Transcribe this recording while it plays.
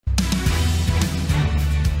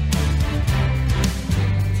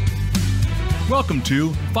Welcome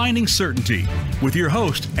to Finding Certainty with your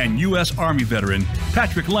host and U.S. Army veteran,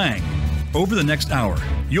 Patrick Lang. Over the next hour,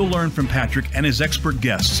 you'll learn from Patrick and his expert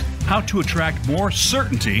guests how to attract more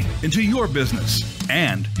certainty into your business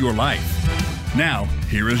and your life. Now,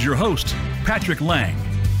 here is your host, Patrick Lang.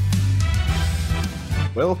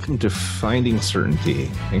 Welcome to Finding Certainty.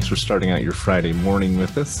 Thanks for starting out your Friday morning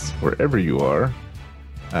with us, wherever you are.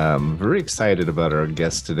 Very excited about our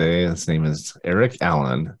guest today. His name is Eric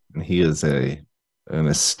Allen, and he is an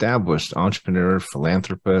established entrepreneur,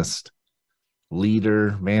 philanthropist,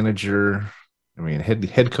 leader, manager. I mean,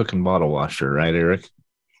 head cook and bottle washer, right, Eric?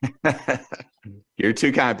 You're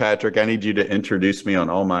too kind, Patrick. I need you to introduce me on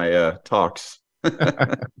all my talks.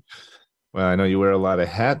 Well, I know you wear a lot of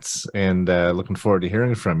hats, and looking forward to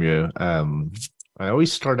hearing from you. I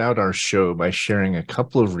always start out our show by sharing a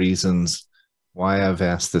couple of reasons why I've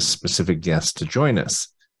asked this specific guest to join us.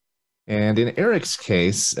 And in Eric's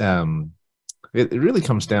case, it really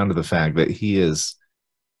comes down to the fact that he is,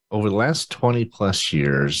 over the last 20 plus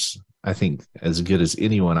years, I think as good as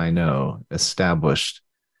anyone I know, established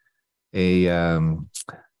an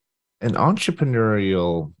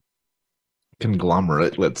entrepreneurial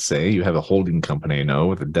conglomerate. Let's say you have a holding company, I know,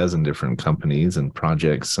 with a dozen different companies and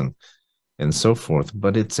projects and so forth,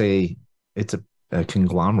 but it's a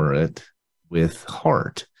conglomerate with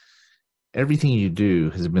heart. Everything you do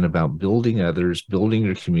has been about building others, building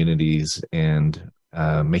your communities, and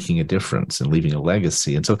making a difference and leaving a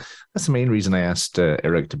legacy. And so that's the main reason I asked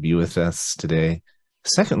Eric to be with us today.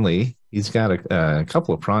 Secondly, he's got a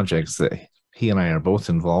couple of projects that he and I are both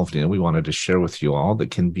involved in. We wanted to share with you all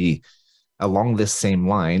that can be along this same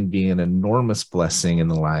line, be an enormous blessing in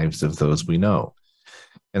the lives of those we know.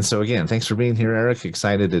 And so again, thanks for being here, Eric.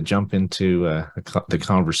 Excited to jump into the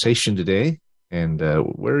conversation today. And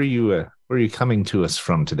where are you coming to us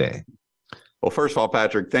from today? Well, first of all,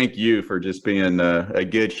 Patrick, thank you for just being a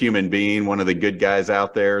good human being, one of the good guys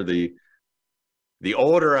out there. The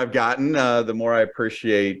older I've gotten, the more I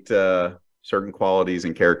appreciate certain qualities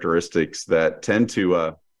and characteristics that tend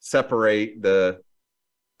to separate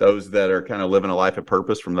those that are kind of living a life of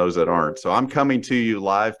purpose from those that aren't. So I'm coming to you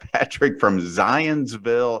live, Patrick, from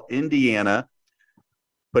Zionsville, Indiana.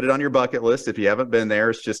 Put it on your bucket list. If you haven't been there,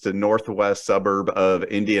 it's just a northwest suburb of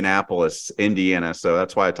Indianapolis, Indiana. So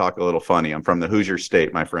that's why I talk a little funny. I'm from the Hoosier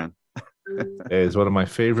State, my friend. It's one of my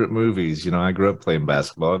favorite movies. You know, I grew up playing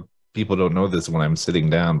basketball. People don't know this when I'm sitting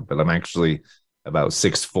down, but I'm actually about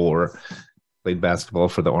 6'4", played basketball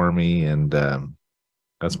for the Army, and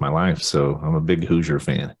that's my life. So I'm a big Hoosier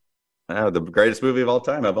fan. The greatest movie of all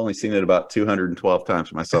time. I've only seen it about 212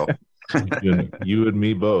 times myself. you and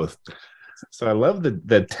me both. So I love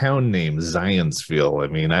the town name Zionsville. I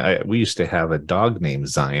mean, we used to have a dog named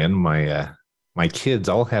Zion. My kids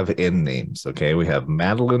all have N names. Okay, we have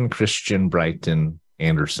Madeline, Christian, Brighton,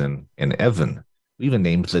 Anderson, and Evan. We even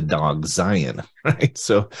named the dog Zion. Right.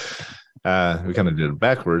 So we kind of did it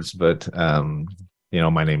backwards, but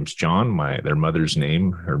my name's John. Their mother's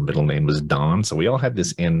name, her middle name was Dawn. So we all had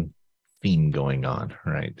this N theme going on,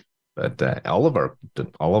 right? But all of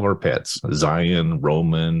our pets, Zion,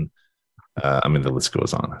 Roman, the list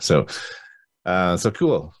goes on. So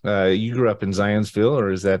cool. You grew up in Zionsville,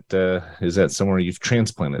 or is that somewhere you've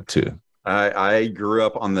transplanted to? I grew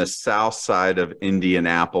up on the south side of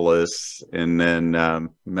Indianapolis, and then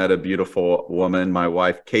met a beautiful woman, my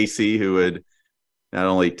wife Casey, who would not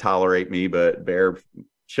only tolerate me, but bear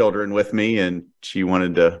children with me. And she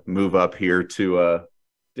wanted to move up here to a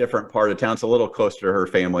different part of town. It's a little closer to her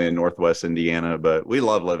family in Northwest Indiana, but we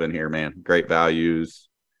love living here, man. Great values.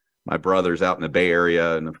 My brother's out in the Bay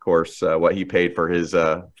Area. And of course, what he paid for his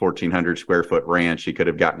 1,400 square foot ranch, he could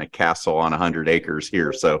have gotten a castle on 100 acres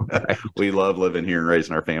here. So we love living here and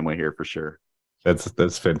raising our family here for sure.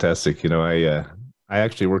 That's fantastic. You know, I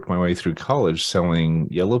actually worked my way through college selling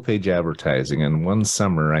yellow page advertising. And one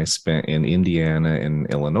summer I spent in Indiana and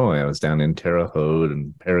Illinois. I was down in Terre Haute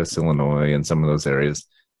and Paris, Illinois, and some of those areas.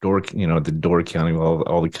 The Door County,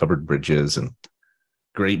 all the covered bridges and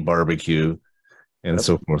great barbecue and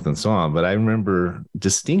so forth and so on. But I remember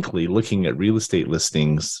distinctly looking at real estate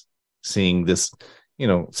listings, seeing this,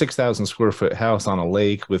 6,000 square foot house on a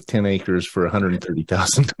lake with 10 acres for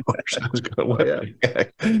 $130,000. I was going, what the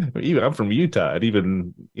heck? I'm from Utah. And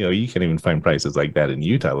even, you can't even find prices like that in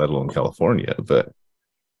Utah, let alone California. But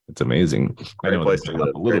it's amazing. Great I know it's a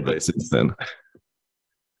little bit since then.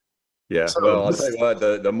 Yeah. So, well, I'll tell you what,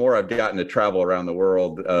 the more I've gotten to travel around the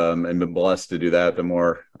world and been blessed to do that, the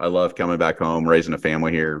more I love coming back home, raising a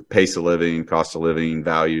family here, pace of living, cost of living,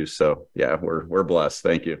 values. So yeah, we're blessed.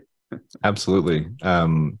 Thank you. Absolutely. It's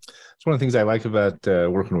one of the things I like about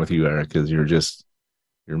working with you, Eric, is you're just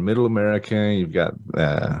you're middle America. You've got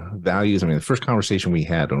values. I mean, the first conversation we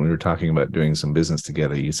had when we were talking about doing some business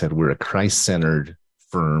together, you said we're a Christ-centered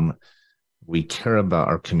firm. We care about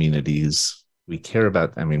our communities. We care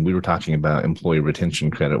about, I mean, we were talking about employee retention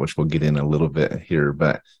credit, which we'll get in a little bit here,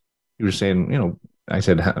 but you were saying, I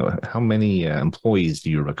said, how many employees do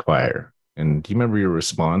you require? And do you remember your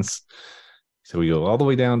response? So we go all the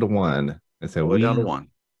way down to one. I said, down to one.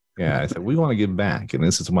 Yeah, I said, we want to give back. And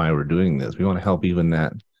this is why we're doing this. We want to help even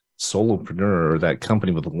that solopreneur or that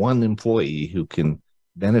company with one employee who can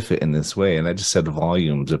benefit in this way. And that just said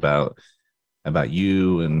volumes about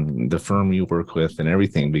you and the firm you work with and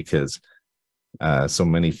everything, because so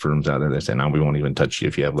many firms out there that say, no, we won't even touch you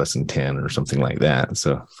if you have less than 10 or something like that.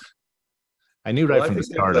 So I knew right from the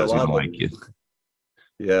start I was going to like you.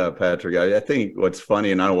 Yeah, Patrick, I think what's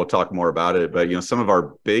funny, and I know we'll talk more about it, but some of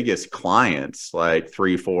our biggest clients, like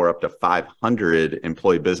 3, 4, up to 500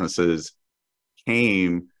 employee businesses,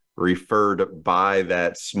 came referred by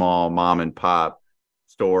that small mom and pop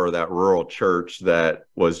store, that rural church that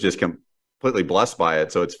was just completely blessed by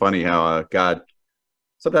it. So it's funny how God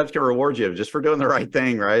sometimes can reward you just for doing the right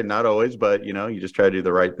thing, right? Not always, but you just try to do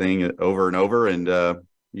the right thing over and over, and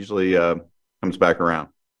usually comes back around.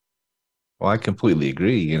 Well, I completely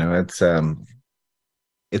agree. It's an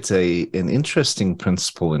interesting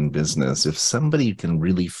principle in business. If somebody can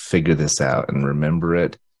really figure this out and remember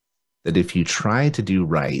it, that if you try to do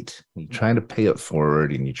right, you try to pay it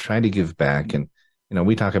forward, and you try to give back, and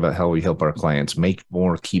we talk about how we help our clients make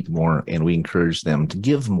more, keep more, and we encourage them to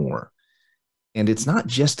give more. And it's not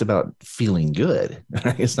just about feeling good.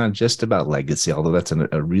 Right? It's not just about legacy, although that's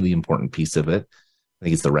a really important piece of it. I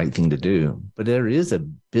think it's the right thing to do. But there is a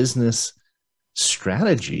business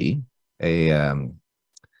strategy, a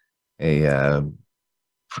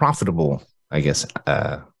profitable, I guess,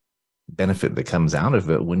 benefit that comes out of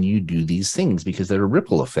it when you do these things, because there are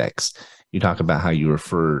ripple effects. You talk about how you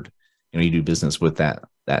referred, you do business with that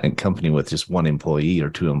company with just one employee or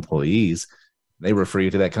 2 employees. They refer you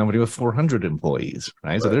to that company with 400 employees,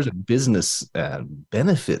 right? So there's a business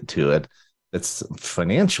benefit to it that's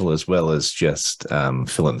financial as well as just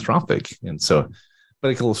philanthropic. And so, but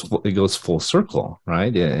it goes full circle,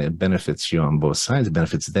 right? It benefits you on both sides. It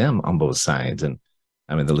benefits them on both sides. And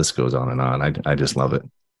I mean, the list goes on and on. I just love it.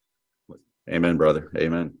 Amen, brother.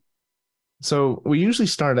 Amen. So we usually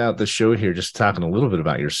start out the show here just talking a little bit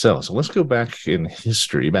about yourself. So let's go back in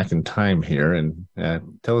history, back in time here, and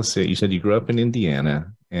tell us, you said you grew up in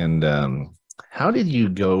Indiana. And how did you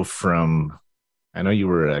go from, I know you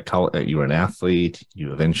were an athlete,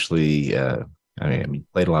 you eventually you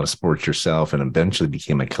played a lot of sports yourself and eventually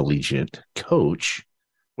became a collegiate coach.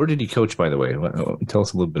 Where did you coach, by the way? Tell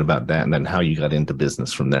us a little bit about that, and then how you got into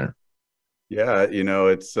business from there. Yeah,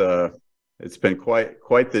 it's been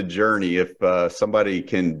quite the journey. If somebody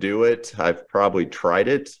can do it, I've probably tried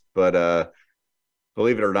it. But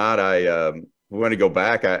believe it or not, we want to go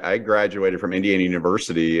back. I graduated from Indiana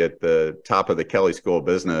University at the top of the Kelley School of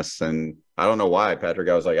Business, and I don't know why, Patrick.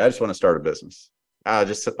 I was like, I just want to start a business.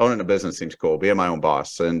 Just owning a business seems cool, being my own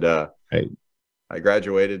boss. And I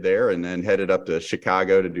graduated there and then headed up to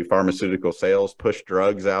Chicago to do pharmaceutical sales, push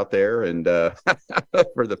drugs out there and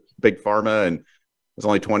for the big pharma. And I was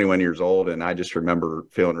only 21 years old. And I just remember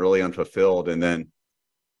feeling really unfulfilled, and then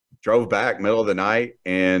drove back middle of the night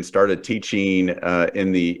and started teaching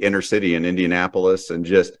in the inner city in Indianapolis, and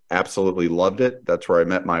just absolutely loved it. That's where I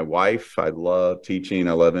met my wife. I love teaching.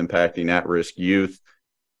 I love impacting at-risk youth.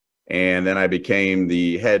 And then I became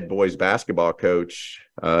the head boys basketball coach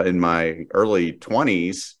in my early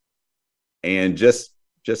 20s, and just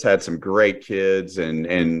had some great kids.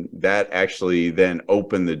 And that actually then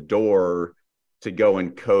opened the door to go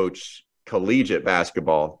and coach collegiate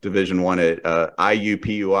basketball, Division I at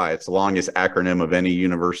IUPUI. It's the longest acronym of any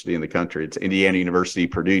university in the country. It's Indiana University,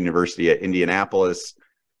 Purdue University at Indianapolis.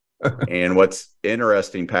 And what's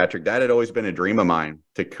interesting, Patrick, that had always been a dream of mine,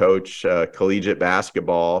 to coach collegiate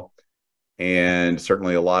basketball. And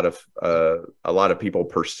certainly a lot of people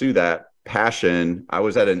pursue that passion. I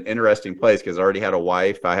was at an interesting place because I already had a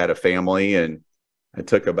wife, I had a family, and I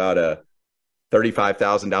took about a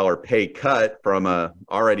 $35,000 pay cut from a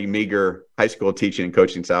already meager high school teaching and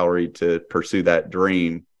coaching salary to pursue that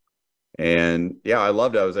dream. And yeah, I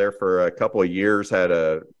loved it. I was there for a couple of years, had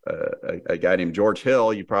a guy named George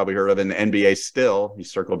Hill, you probably heard of in the NBA still. He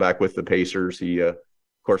circled back with the Pacers. He, of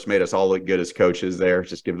course, made us all look good as coaches there.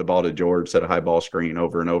 Just give the ball to George, set a high ball screen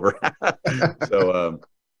over and over.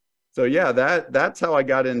 So yeah, that's how I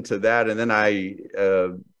got into that. And then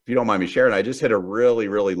if you don't mind me sharing, I just hit a really,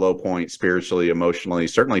 really low point spiritually, emotionally,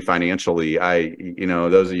 certainly financially.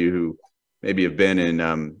 Those of you who maybe have been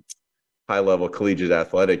in high-level collegiate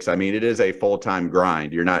athletics, I mean, it is a full-time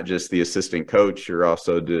grind. You're not just the assistant coach, you're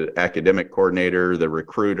also the academic coordinator, the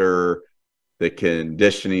recruiter, the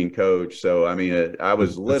conditioning coach. So, I mean, I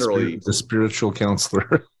was literally the spiritual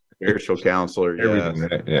counselor, spiritual counselor, everything,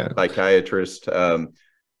 right? Yeah, psychiatrist.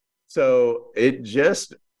 So it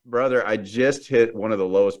just, brother, I just hit one of the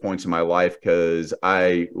lowest points in my life because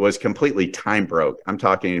I was completely time broke. I'm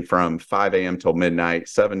talking from 5 a.m. till midnight,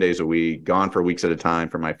 7 days a week, gone for weeks at a time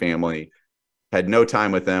from my family. Had no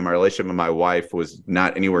time with them. My relationship with my wife was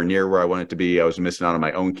not anywhere near where I wanted to be. I was missing out on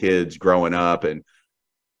my own kids growing up, and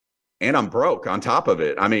I'm broke on top of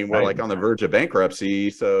it. I mean, we're like on the verge of bankruptcy.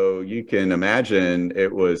 So you can imagine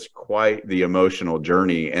it was quite the emotional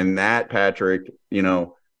journey. And that, Patrick,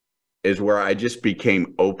 is where I just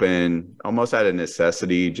became open, almost out of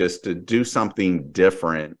necessity, just to do something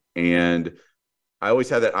different. And I always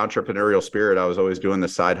had that entrepreneurial spirit. I was always doing the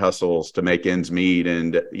side hustles to make ends meet.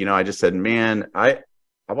 And, I just said, man, I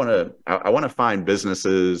want to find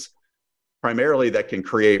businesses primarily that can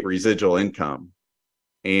create residual income.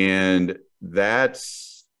 And that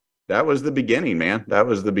was the beginning, man. That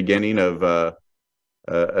was the beginning of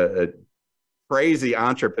a crazy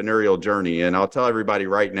entrepreneurial journey. And I'll tell everybody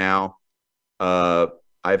right now,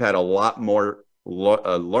 I've had a lot more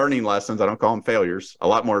learning lessons. I don't call them failures, a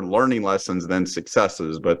lot more learning lessons than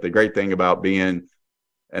successes. But the great thing about being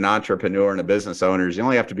an entrepreneur and a business owner is you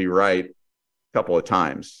only have to be right a couple of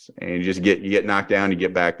times, and you get knocked down, you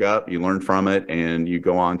get back up, you learn from it, and you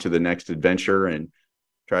go on to the next adventure and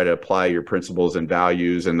try to apply your principles and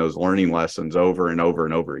values and those learning lessons over and over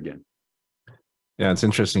and over again. Yeah, it's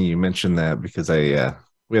interesting you mentioned that because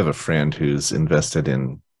we have a friend who's invested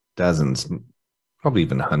in dozens, probably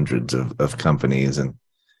even hundreds of companies,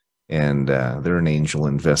 and they're an angel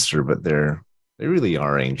investor, but they really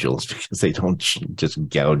are angels because they don't just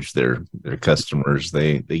gouge their customers.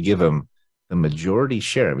 They give them the majority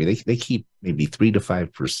share. I mean, they keep maybe 3 to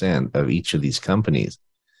 5% of each of these companies.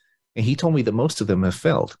 And he told me that most of them have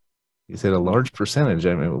failed. He said a large percentage,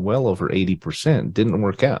 I mean, well over 80%, didn't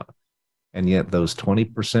work out. And yet those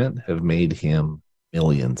 20% have made him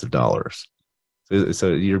millions of dollars. So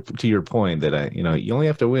to your point that you only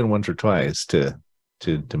have to win once or twice to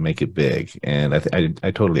make it big. And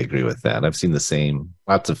I totally agree with that. I've seen the same,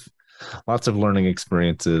 lots of learning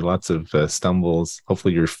experiences, lots of stumbles.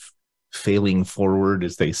 Hopefully you're failing forward,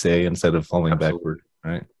 as they say, instead of falling backward,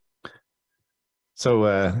 right?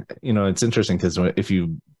 So, it's interesting because if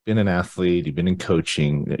you've been an athlete, you've been in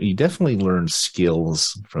coaching, you definitely learn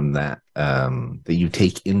skills from that, that you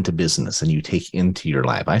take into business and you take into your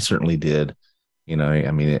life. I certainly did.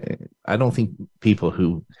 I don't think people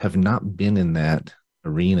who have not been in that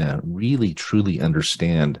arena really, truly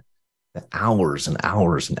understand the hours and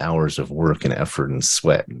hours and hours of work and effort and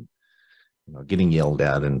sweat and getting yelled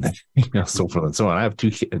at and so forth and so on. I have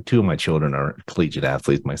two of my children are collegiate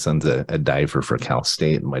athletes. My son's a diver for Cal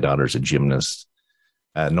State, and my daughter's a gymnast.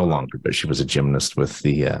 No longer, but she was a gymnast with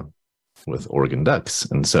Oregon Ducks.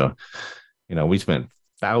 And so, we spent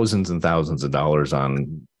thousands and thousands of dollars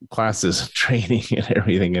on classes, training, and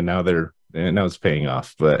everything, and now it's paying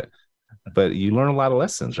off. But you learn a lot of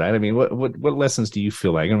lessons, right? I mean, what lessons do you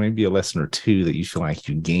feel like, or maybe a lesson or two that you feel like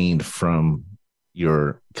you gained from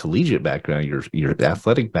your collegiate background, your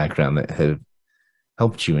athletic background that have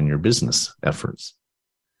helped you in your business efforts?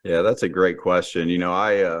 Yeah, that's a great question.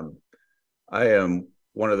 I am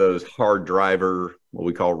one of those hard driver, what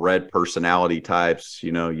we call red personality types.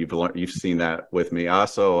 You've seen that with me. I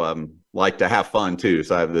also like to have fun too.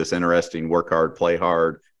 So I have this interesting work hard, play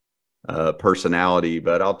hard personality.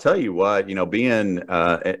 But I'll tell you what, being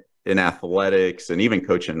in athletics and even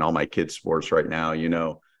coaching all my kids' sports right now,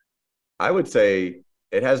 I would say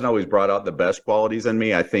it hasn't always brought out the best qualities in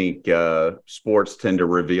me. I think sports tend to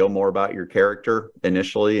reveal more about your character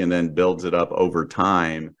initially and then builds it up over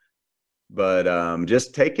time. But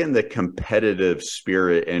just taking the competitive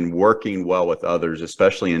spirit and working well with others,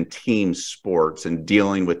 especially in team sports, and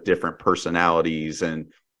dealing with different personalities and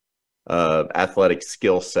athletic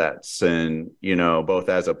skill sets, and, both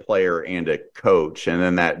as a player and a coach, and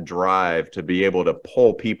then that drive to be able to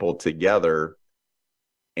pull people together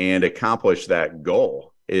and accomplish that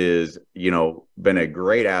goal is, been a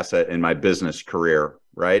great asset in my business career.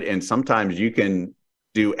 Right. And sometimes you can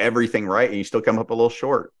do everything right and you still come up a little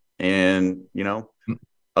short. And,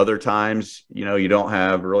 other times, you don't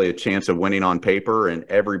have really a chance of winning on paper and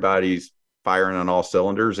everybody's firing on all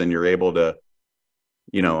cylinders and you're able to,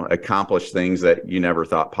 accomplish things that you never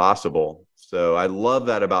thought possible. So I love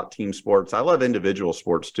that about team sports. I love individual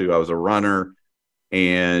sports too. I was a runner,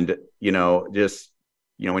 and,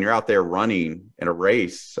 when you're out there running in a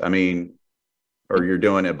race, I mean, or you're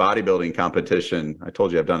doing a bodybuilding competition. I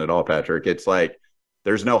told you I've done it all, Patrick. It's like,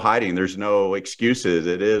 there's no hiding. There's no excuses.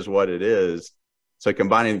 It is what it is. So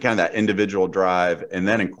combining kind of that individual drive and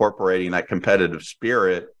then incorporating that competitive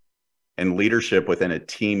spirit and leadership within a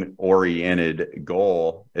team-oriented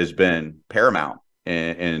goal has been paramount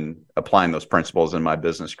in applying those principles in my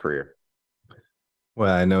business career.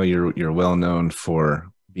 Well, I know you're well known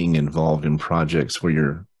for being involved in projects where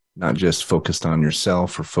you're not just focused on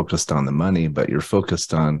yourself or focused on the money, but you're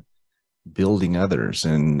focused on building others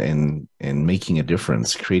and making a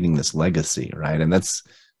difference, creating this legacy, right? And that's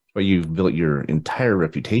what you've built your entire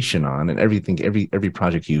reputation on, and every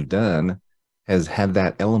project you've done has had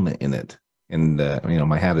that element in it. And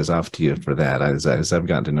my hat is off to you for that. As I've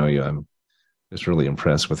gotten to know you, I'm just really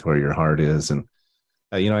impressed with where your heart is. And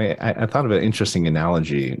I thought of an interesting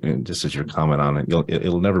analogy, just as your comment on it.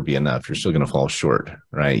 It'll never be enough. You're still going to fall short,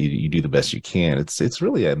 right? You do the best you can. It's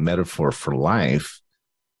really a metaphor for life,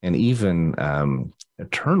 and even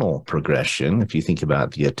eternal progression. If you think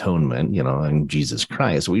about the atonement, in Jesus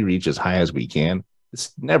Christ, we reach as high as we can.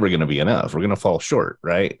 It's never going to be enough. We're going to fall short,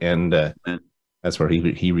 right? And that's where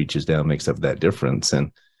he reaches down, makes up that difference.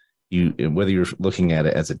 And whether you're looking at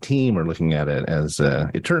it as a team or looking at it as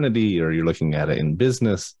eternity, or you're looking at it in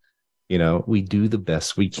business, we do the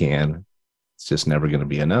best we can. It's just never going to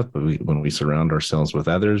be enough. But when we surround ourselves with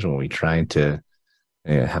others, when we try to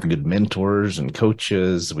have good mentors and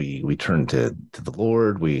coaches, we turn to the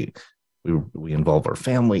Lord, we involve our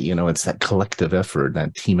family, it's that collective effort,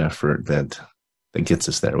 that team effort that gets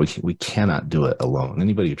us there. We cannot do it alone.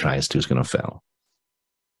 Anybody who tries to is going to fail.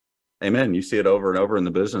 Amen. You see it over and over in the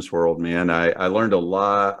business world, man. I learned a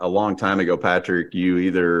long time ago, Patrick, you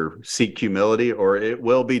either seek humility or it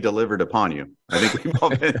will be delivered upon you. I think we've all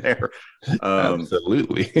been there.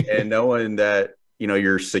 Absolutely. And knowing that,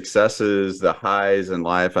 your successes, the highs in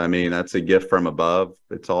life, that's a gift from above.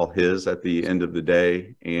 It's all his at the end of the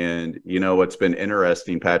day. And, what's been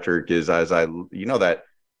interesting, Patrick, is that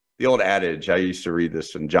the old adage, I used to read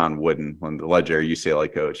this from John Wooden, when the legendary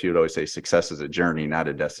UCLA coach, he would always say, success is a journey, not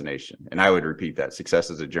a destination. And I would repeat that,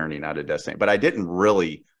 success is a journey, not a destination. But I didn't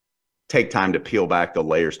really take time to peel back the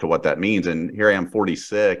layers to what that means. And here I am,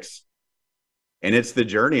 46, and it's the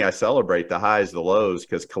journey I celebrate, the highs, the lows,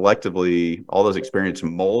 because collectively all those experiences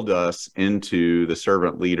mold us into the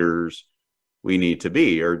servant leaders we need to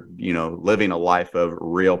be, or, living a life of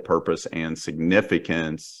real purpose and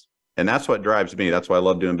significance. And that's what drives me. That's why I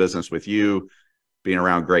love doing business with you, being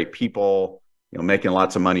around great people. Making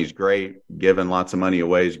lots of money is great. Giving lots of money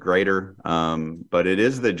away is greater. But it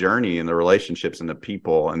is the journey and the relationships and the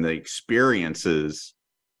people and the experiences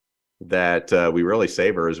that we really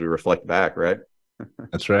savor as we reflect back, right?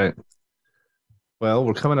 That's right. Well,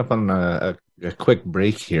 we're coming up on a quick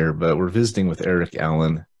break here, but we're visiting with Eric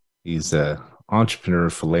Allen. He's a entrepreneur,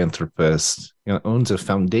 philanthropist, owns a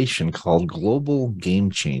foundation called Global Game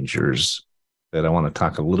Changers that I want to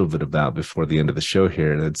talk a little bit about before the end of the show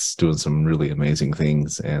here. That's doing some really amazing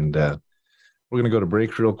things. And we're going to go to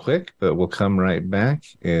break real quick, but we'll come right back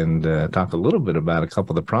and talk a little bit about a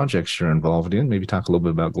couple of the projects you're involved in, maybe talk a little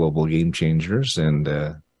bit about Global Game Changers,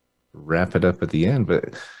 and wrap it up at the end.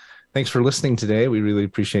 But thanks for listening today. We really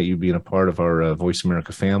appreciate you being a part of our Voice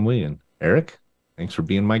America family. And Eric, thanks for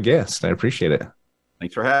being my guest. I appreciate it.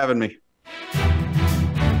 Thanks for having me.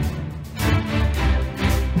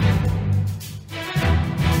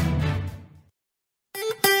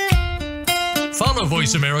 Follow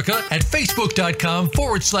Voice America at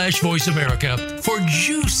facebook.com/Voice America for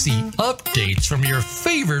juicy updates from your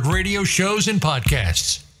favorite radio shows and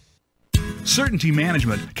podcasts. Certainty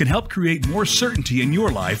Management can help create more certainty in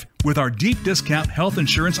your life with our deep discount health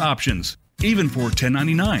insurance options, even for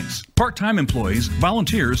 1099s, part-time employees,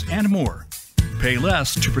 volunteers, and more. Pay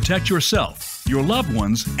less to protect yourself, your loved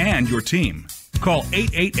ones, and your team. Call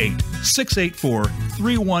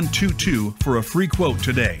 888-684-3122 for a free quote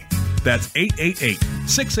today. That's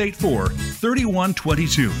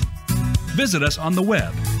 888-684-3122. Visit us on the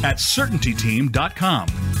web at CertaintyTeam.com.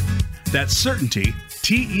 That's Certainty,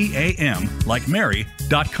 TEAM, like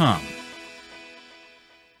Mary.com.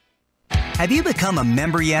 Have you become a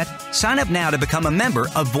member yet? Sign up now to become a member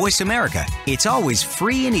of Voice America. It's always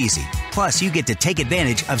free and easy. Plus, you get to take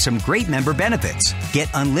advantage of some great member benefits. Get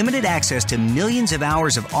unlimited access to millions of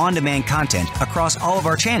hours of on-demand content across all of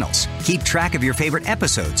our channels. Keep track of your favorite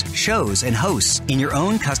episodes, shows, and hosts in your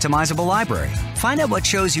own customizable library. Find out what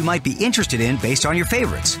shows you might be interested in based on your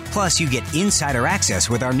favorites. Plus, you get insider access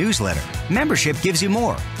with our newsletter. Membership gives you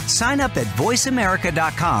more. Sign up at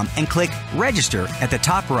voiceamerica.com and click register at the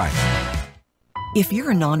top right. If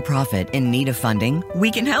you're a nonprofit in need of funding,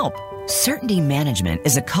 we can help. Certainty Management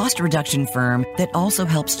is a cost reduction firm that also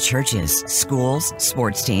helps churches, schools,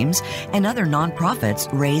 sports teams, and other nonprofits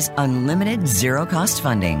raise unlimited zero-cost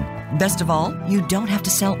funding. Best of all, you don't have to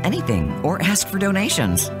sell anything or ask for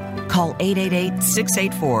donations. Call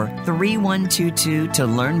 888-684-3122 to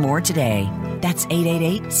learn more today. That's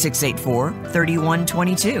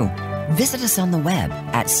 888-684-3122. Visit us on the web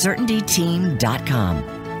at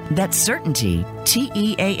CertaintyTeam.com. That's Certainty,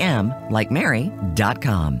 T-E-A-M, like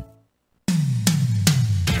Mary.com.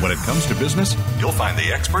 When it comes to business, you'll find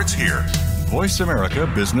the experts here. Voice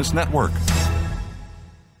America Business Network.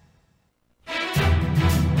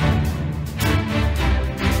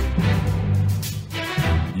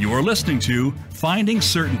 You are listening to Finding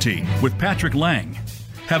Certainty with Patrick Lang.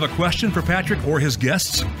 Have a question for Patrick or his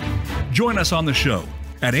guests? Join us on the show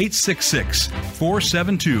at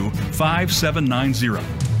 866-472-5790.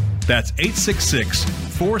 That's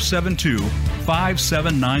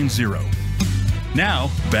 866-472-5790.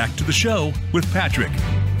 Now, back to the show with Patrick.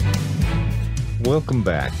 Welcome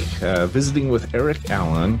back. Visiting with Eric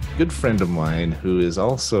Allen, good friend of mine, who is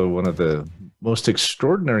also one of the most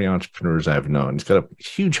extraordinary entrepreneurs I've known. He's got a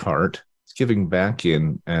huge heart. He's giving back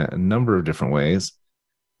in a number of different ways.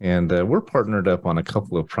 And we're partnered up on a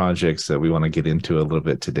couple of projects that we want to get into a little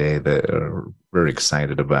bit today that we're very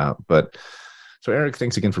excited about. But so, Eric,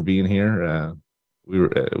 thanks again for being here. We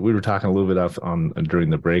were talking a little bit during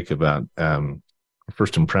the break about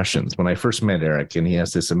first impressions. When I first met Eric, and he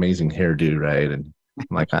has this amazing hairdo, right? And I'm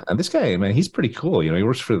like, this guy, man, he's pretty cool. You know, he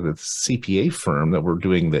works for the CPA firm that we're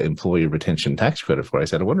doing the employee retention tax credit for. I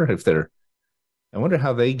said, I wonder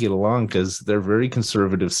how they get along, because they're very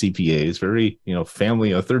conservative CPAs, very,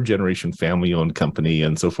 family, a third generation family owned company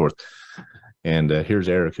and so forth. And here's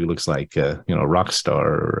Eric, who looks like, a rock star,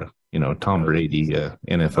 or, Tom Brady,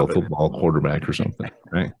 NFL football quarterback or something,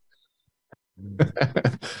 right?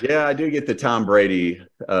 Yeah, I do get the Tom Brady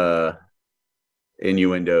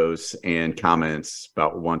innuendos and comments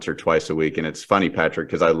about once or twice a week. And it's funny, Patrick,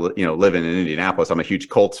 because I live in Indianapolis. I'm a huge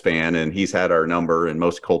Colts fan, and he's had our number, and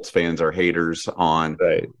most Colts fans are haters on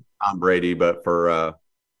Tom Brady. But for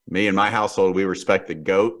me and my household, we respect the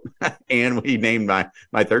GOAT, and we named my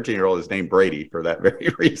 13-year-old is named Brady for that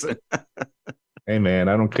very reason. Hey, man,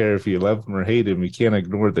 I don't care if you love him or hate him. You can't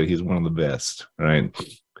ignore that he's one of the best, right?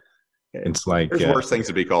 It's like there's worse things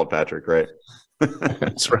to be called, Patrick, right?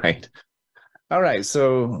 That's right. All right.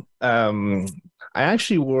 So I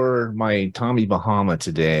actually wore my Tommy Bahama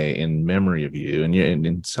today in memory of you, and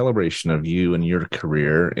in celebration of you and your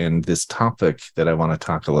career, and this topic that I want to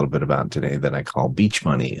talk a little bit about today that I call beach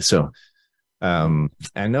money. So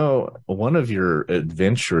I know one of your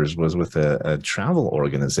adventures was with a travel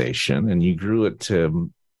organization, and you grew it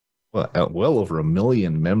to well over 1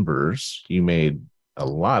 million members. You made a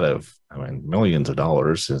lot of, millions of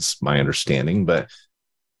dollars is my understanding, but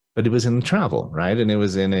it was in travel, right? And it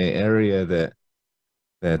was in an area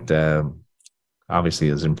that obviously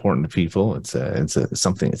is important to people. It's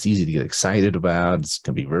something that's easy to get excited about. It's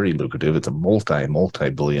going to be very lucrative. It's a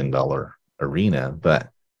multi-billion-dollar arena. But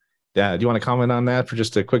do you want to comment on that for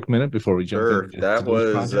just a quick minute before we jump in?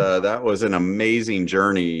 That was an amazing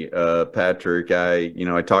journey, Patrick. I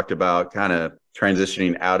talked about kind of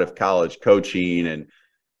transitioning out of college coaching and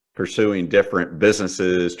pursuing different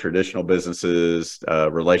businesses, traditional businesses,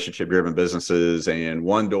 relationship-driven businesses, and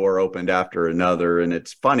one door opened after another. And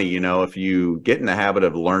it's funny, if you get in the habit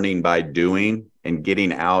of learning by doing and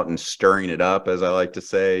getting out and stirring it up, as I like to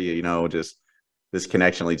say, just this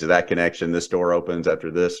connection leads to that connection. This door opens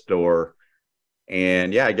after this door.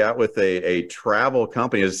 And I got with a travel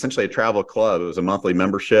company. It was essentially a travel club. It was a monthly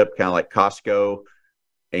membership, kind of like Costco.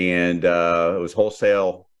 And it was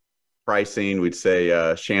wholesale pricing. We'd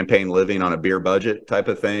say champagne living on a beer budget type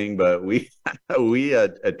of thing. But we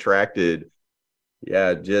attracted,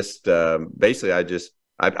 basically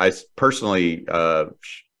I personally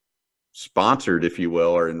sponsored, if you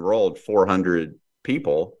will, or enrolled 400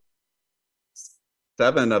 people.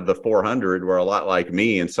 7 of the 400 were a lot like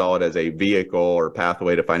me and saw it as a vehicle or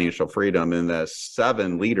pathway to financial freedom. And the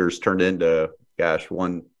 7 leaders turned into,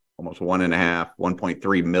 almost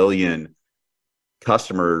 1.3 million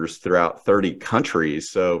customers throughout 30 countries.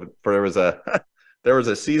 So there was a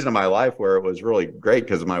season of my life where it was really great,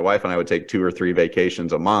 because my wife and I would take 2 or 3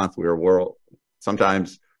 vacations a month.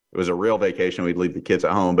 Sometimes it was a real vacation. We'd leave the kids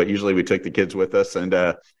at home, but usually we took the kids with us and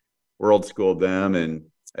world schooled them. And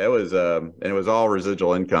it was all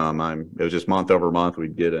residual income. It was just month over month.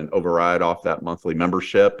 We'd get an override off that monthly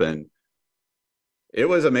membership, and it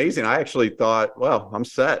was amazing. I actually thought, well, I'm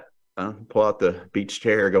set. Pull out the beach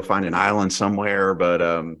chair, go find an island somewhere. But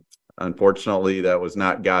Unfortunately, that was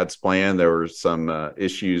not God's plan. There were some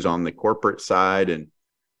issues on the corporate side, and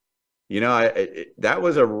that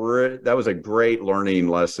was a great learning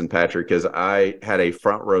lesson, Patrick, because I had a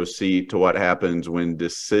front row seat to what happens when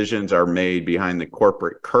decisions are made behind the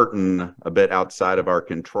corporate curtain, a bit outside of our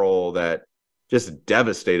control, that just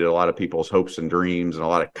devastated a lot of people's hopes and dreams, and a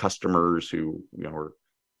lot of customers who were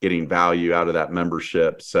getting value out of that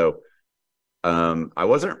membership. So I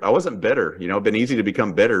wasn't bitter. It'd been easy to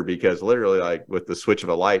become bitter, because literally, like with the switch of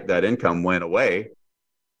a light, that income went away.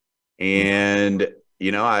 And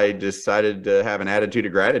I decided to have an attitude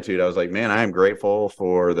of gratitude. I was like, man, I am grateful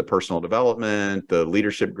for the personal development, the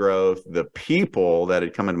leadership growth, the people that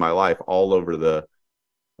had come into my life all over the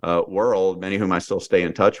world, many of whom I still stay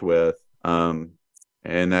in touch with. And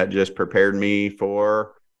that just prepared me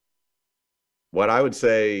for what I would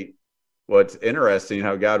say, what's interesting,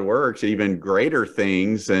 how God works, even greater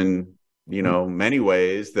things in, many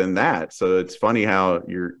ways than that. So it's funny how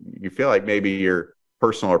you feel like maybe your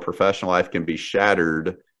personal or professional life can be shattered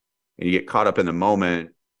and you get caught up in the moment.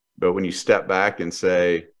 But when you step back and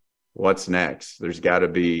say, what's next? There's got to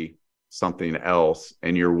be something else.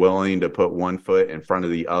 And you're willing to put one foot in front of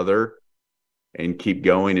the other and keep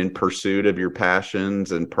going in pursuit of your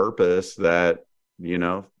passions and purpose, that,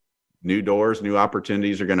 new doors, new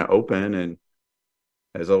opportunities are going to open. And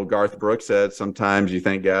as old Garth Brooks said, sometimes you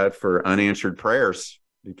thank God for unanswered prayers,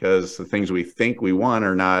 because the things we think we want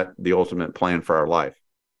are not the ultimate plan for our life.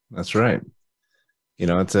 That's right.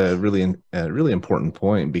 It's a really important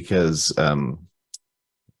point, because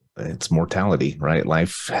it's mortality, right?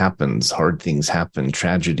 Life happens, hard things happen,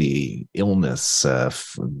 tragedy, illness,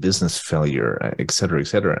 business failure, et cetera, et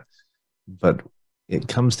cetera. But it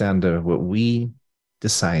comes down to what we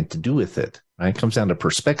decide to do with it, right? It comes down to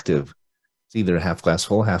perspective. It's either half glass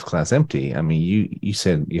full, half glass empty. I mean, you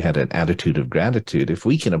said you had an attitude of gratitude. If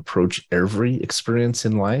we can approach every experience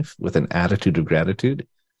in life with an attitude of gratitude,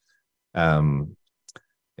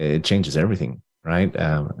 it changes everything, right?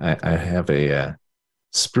 I have a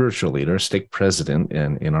spiritual leader, stake president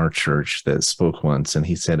in our church, that spoke once, and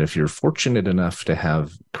he said, if you're fortunate enough to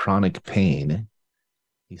have chronic pain,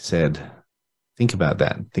 he said, think about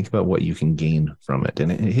that. Think about what you can gain from it.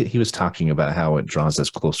 And he was talking about how it draws us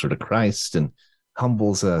closer to Christ and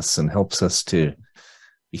humbles us and helps us to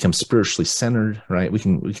become spiritually centered, right? We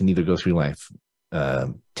can either go through life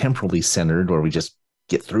temporally centered, or we just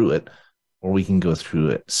get through it, or we can go through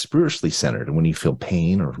it spiritually centered. And when you feel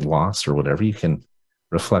pain or loss or whatever, you can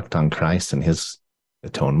reflect on Christ and his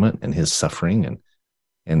atonement and his suffering.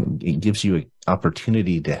 And it gives you an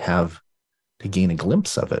opportunity to gain a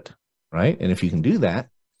glimpse of it. Right. And if you can do that,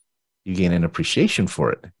 you gain an appreciation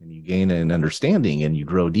for it, and you gain an understanding, and you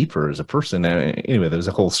grow deeper as a person. Anyway, there's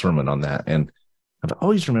a whole sermon on that. And I've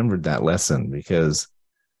always remembered that lesson, because,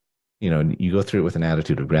 you go through it with an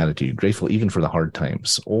attitude of gratitude, grateful even for the hard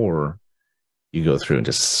times, or you go through and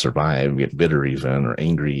just survive, get bitter even, or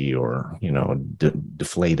angry, or,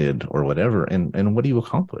 deflated or whatever. And what do you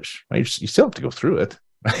accomplish? Right? You still have to go through it.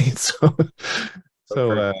 Right. So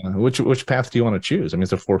which path do you want to choose? I mean,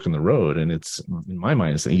 it's a fork in the road, and it's, in my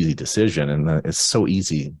mind, it's an easy decision. And it's so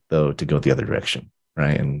easy, though, to go the other direction,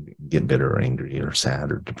 right? And get bitter or angry or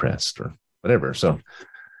sad or depressed or whatever. So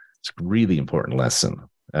it's a really important lesson.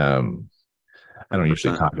 I don't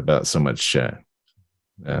usually talk about so much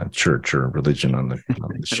church or religion on the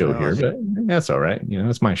show here, but that's all right.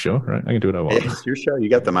 It's my show, right? I can do what I want. It's your show. You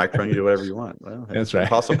got the microphone. You do whatever you want. Well, that's right.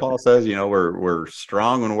 Apostle Paul says, we're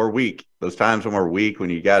strong when we're weak. Those times when we're weak,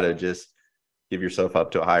 when you got to just give yourself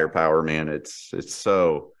up to a higher power, man, it's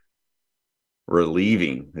so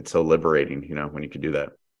relieving. It's so liberating, when you can do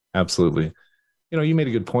that. Absolutely. You made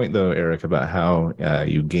a good point, though, Eric, about how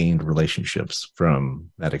you gained relationships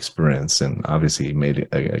from that experience. And obviously you made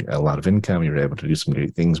a lot of income. You were able to do some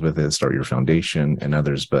great things with it, start your foundation and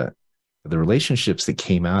others. But the relationships that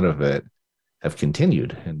came out of it have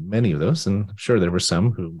continued. And many of those, and sure, there were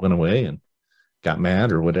some who went away and got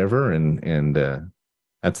mad or whatever, and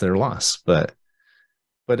that's their loss. But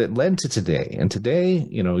it led to today. And today,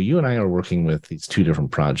 you and I are working with these two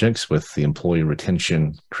different projects with the employee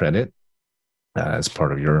retention credit as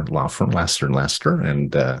part of your law firm, Laster & Laster.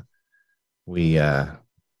 And we have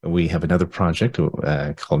another project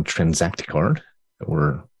called TransactCard that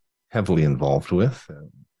we're heavily involved with.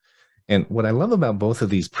 And what I love about both of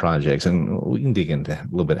these projects, and we can dig into a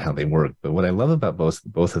little bit how they work, but what I love about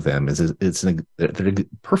both of them is they're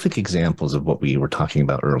perfect examples of what we were talking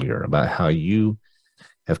about earlier, about how you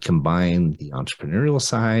have combined the entrepreneurial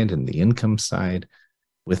side and the income side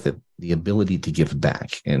with the ability to give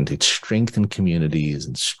back and to strengthen communities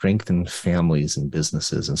and strengthen families and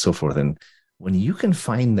businesses and so forth. And when you can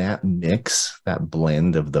find that mix, that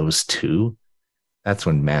blend of those two, that's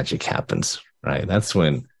when magic happens, right? That's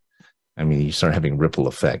when, I mean, you start having ripple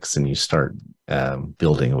effects and you start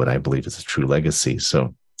building what I believe is a true legacy.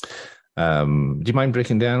 So do you mind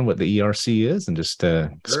breaking down what the ERC is and just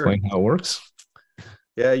explain how it works?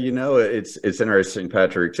 Yeah, it's interesting,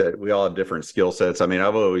 Patrick. We all have different skill sets. I mean,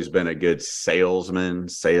 I've always been a good salesman.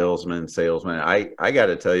 I got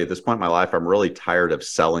to tell you, at this point in my life, I'm really tired of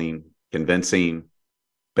selling, convincing,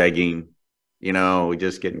 begging. We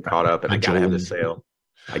just getting caught up, and I got to have the sale.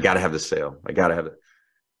 I got to have the sale. I got to have it.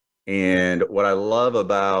 And what I love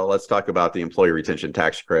about, let's talk about the employee retention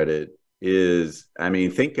tax credit is, I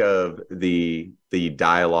mean, think of the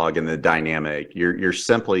dialogue and the dynamic. You're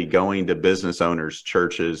simply going to business owners,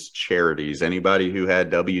 churches, charities, anybody who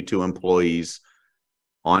had W-2 employees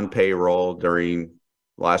on payroll during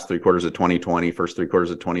the last 3 quarters of 2020, first 3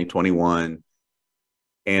 quarters of 2021,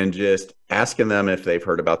 and just asking them if they've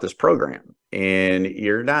heard about this program. And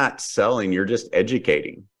you're not selling, you're just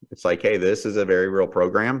educating. It's like, hey, this is a very real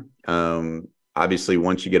program. Obviously,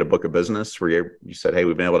 once you get a book of business where you said, hey,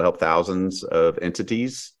 we've been able to help thousands of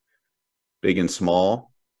entities, big and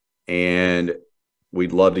small, and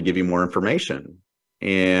we'd love to give you more information,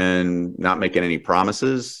 and not making any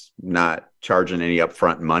promises, not charging any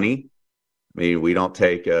upfront money. I mean, we don't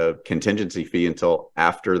take a contingency fee until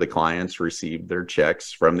after the clients receive their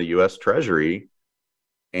checks from the U.S. Treasury.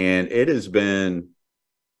 And it has been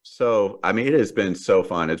so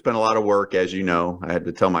fun. It's been a lot of work, as you know. I had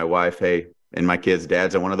to tell my wife, hey, and my kids,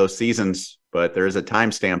 Dad's in one of those seasons, but there is a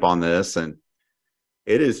timestamp on this. And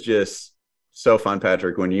it is just so fun,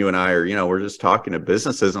 Patrick, when you and I are, we're just talking to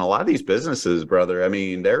businesses, and a lot of these businesses, brother, I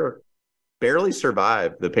mean, they're barely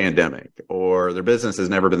survived the pandemic, or their business has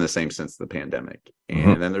never been the same since the pandemic.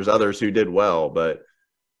 And then there's others who did well, but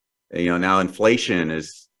now inflation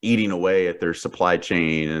is eating away at their supply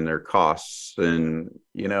chain and their costs. And,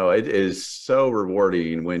 it is so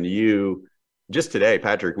rewarding when just today,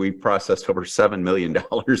 Patrick, we processed over $7 million in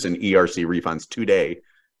ERC refunds today.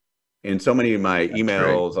 And so many of my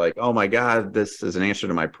emails, like, oh my God, this is an answer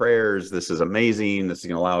to my prayers. This is amazing. This is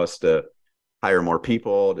going to allow us to hire more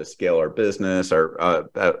people, to scale our business.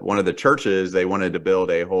 One of the churches, they wanted to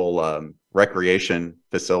build a whole recreation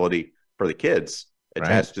facility for the kids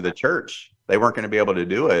attached to the church. They weren't going to be able to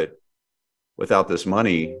do it without this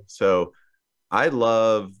money. So I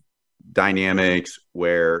love dynamics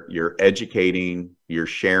where you're educating, you're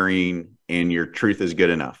sharing, and your truth is good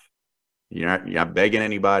enough. You're not begging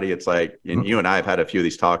anybody. It's like, and you and I have had a few of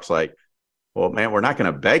these talks like, well, man, we're not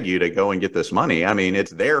going to beg you to go and get this money. I mean,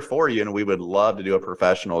 it's there for you, and we would love to do a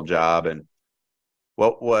professional job. And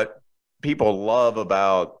what people love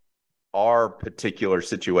about our particular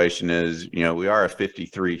situation is, we are a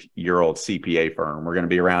 53-year-old CPA firm. We're going to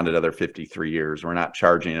be around another 53 years. We're not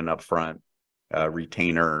charging an upfront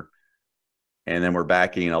retainer. And then we're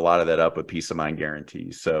backing a lot of that up with peace of mind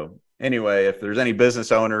guarantees. So anyway, if there's any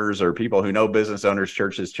business owners or people who know business owners,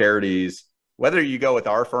 churches, charities, whether you go with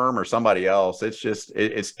our firm or somebody else,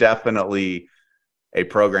 it's definitely a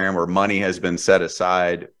program where money has been set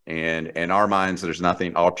aside. And in our minds, there's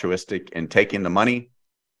nothing altruistic in taking the money.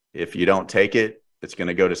 If you don't take it, it's going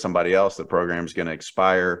to go to somebody else. The program's going to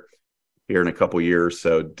expire here in a couple of years.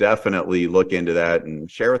 So definitely look into that and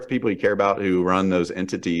share with the people you care about who run those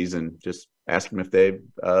entities, and just ask them if they've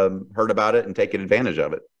heard about it and taken advantage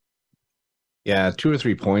of it. Yeah, 2 or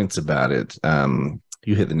 3 points about it.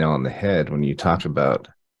 You hit the nail on the head when you talked about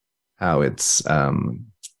how it's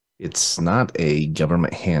not a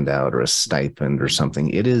government handout or a stipend or something.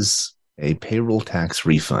 It is a payroll tax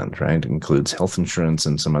refund, right? It includes health insurance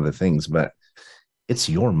and some other things, but it's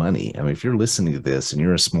your money. I mean, if you're listening to this and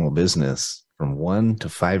you're a small business from 1 to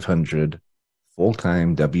 500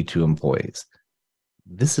 full-time W-2 employees,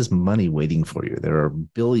 this is money waiting for you. There are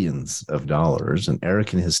billions of dollars, and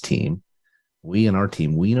Eric and his team, we and our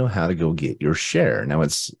team, we know how to go get your share. Now,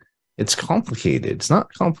 it's complicated. It's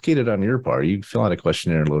not complicated on your part. You fill out a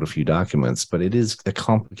questionnaire, load a few documents, but it is a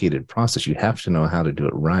complicated process. You have to know how to do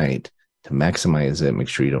it right to maximize it, make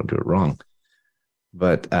sure you don't do it wrong.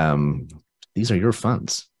 But these are your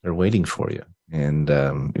funds. They're waiting for you. And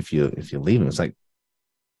if you leave them, it's like,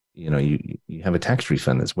 you have a tax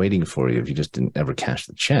refund that's waiting for you if you just didn't ever cash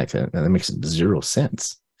the check. That makes 0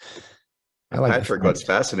 sense. Patrick, what's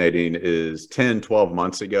fascinating is 10, 12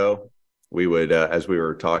 months ago, we would, as we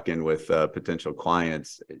were talking with potential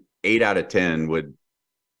clients, 8 out of 10 would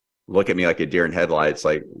look at me like a deer in headlights.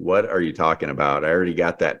 Like, what are you talking about? I already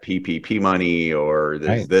got that PPP money, or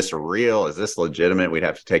is this real? Is this legitimate? We'd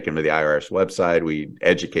have to take them to the IRS website. We'd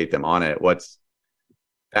educate them on it. What's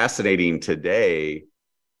fascinating today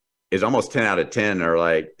is almost 10 out of 10 are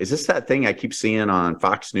like, is this that thing I keep seeing on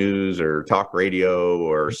Fox News or talk radio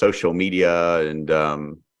or social media? And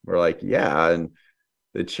we're like, yeah. And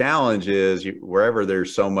the challenge is wherever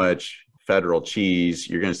there's so much federal cheese,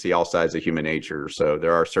 you're going to see all sides of human nature. So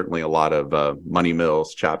there are certainly a lot of money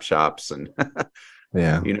mills, chop shops, and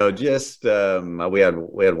Yeah. just we had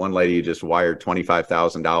one lady who just wired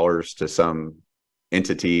 $25,000 to some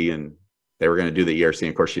entity, and they were going to do the ERC. And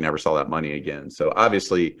of course, she never saw that money again. So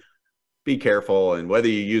obviously, be careful. And whether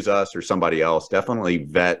you use us or somebody else, definitely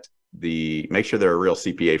make sure they're a real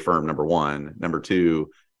CPA firm, number one. Number two,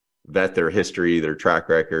 vet their history, their track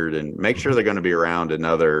record, and make sure they're going to be around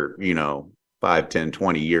another, 5, 10,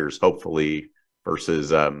 20 years, hopefully,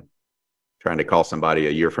 versus trying to call somebody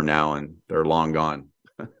a year from now and they're long gone.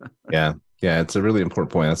 Yeah. It's a really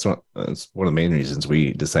important point. That's one of the main reasons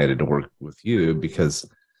we decided to work with you, because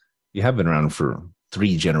you have been around for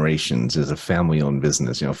 3 generations as a family-owned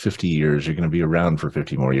business. 50 years, you're going to be around for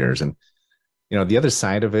 50 more years. And, the other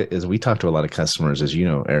side of it is we talk to a lot of customers, as you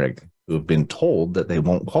know, Eric, who have been told that they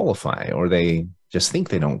won't qualify, or they just think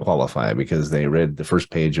they don't qualify because they read the first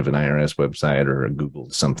page of an IRS website or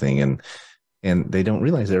Googled something, and they don't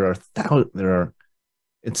realize there are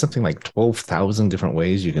it's something like 12,000 different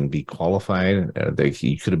ways you can be qualified.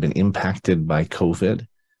 You could have been impacted by COVID.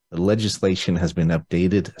 The legislation has been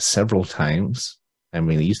updated several times. I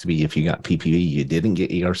mean, it used to be if you got PPP, you didn't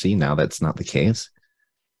get ERC. Now that's not the case.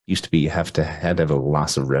 It used to be you had to have a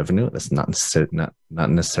loss of revenue. That's not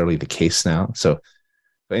necessarily the case now. So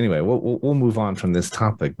anyway, we'll move on from this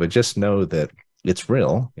topic, but just know that it's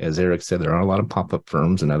real. As Eric said, there are a lot of pop-up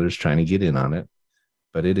firms and others trying to get in on it,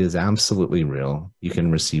 but it is absolutely real. You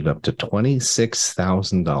can receive up to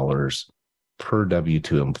 $26,000 per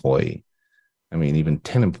W-2 employee. I mean, even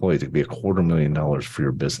 10 employees, it could be $250,000 for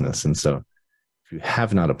your business. And so if you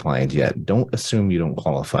have not applied yet, don't assume you don't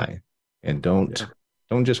qualify, and don't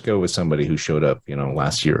just go with somebody who showed up,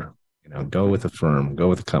 last year. Go with a firm, go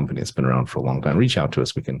with a company that's been around for a long time. Reach out to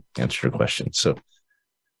us. We can answer your questions. So,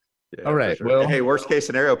 all right. Sure. Well, hey, worst case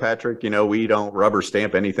scenario, Patrick, we don't rubber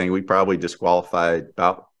stamp anything. We probably disqualified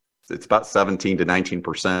about 17 to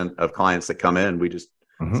 19% of clients that come in. We just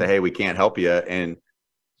say, hey, we can't help you. And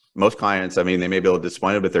most clients, they may be a little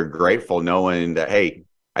disappointed, but they're grateful knowing that, hey,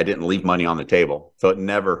 I didn't leave money on the table. So it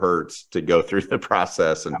never hurts to go through the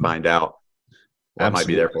process and find out what might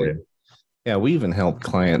be there for you. Yeah, we even help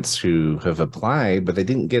clients who have applied, but they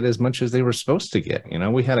didn't get as much as they were supposed to get.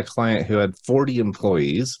 We had a client who had 40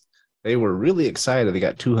 employees. They were really excited. They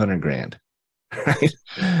got $200,000, right?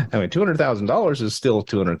 $200,000 is still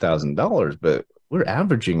 $200,000, but we're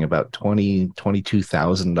averaging about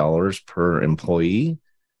 $22,000 per employee.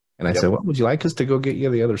 And I said, what would you like us to go get you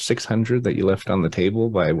the other 600 that you left on the table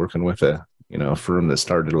by working with a firm that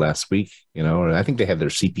started last week? Or I think they have their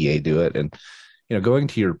CPA do it. And going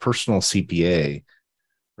to your personal CPA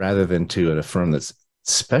rather than to a firm that's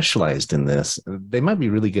specialized in this, they might be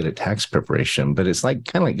really good at tax preparation, but it's kind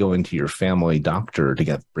of like going to your family doctor to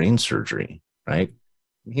get brain surgery, right?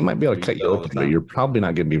 He might be able to cut you open, but you're probably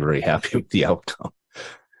not going to be very happy with the outcome.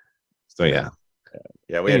 So, yeah.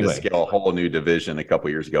 Yeah, we had to scale a whole new division a couple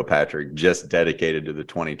of years ago, Patrick, just dedicated to the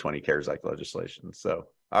 2020 CARES Act legislation. So,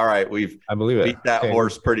 all right, beat that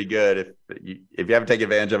horse pretty good. If you haven't taken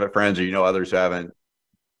advantage of it, friends, or others who haven't,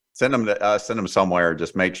 send them to us, send them somewhere.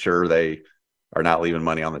 Just make sure they are not leaving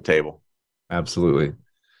money on the table. Absolutely.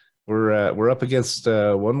 We're up against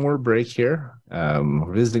one more break here.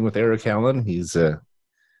 We're visiting with Eric Allen. He's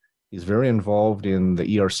very involved in the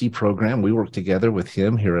ERC program. We work together with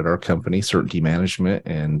him here at our company, Certainty Management,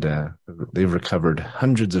 and they've recovered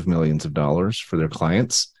hundreds of millions of dollars for their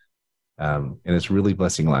clients. And it's really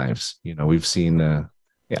blessing lives. We've seen,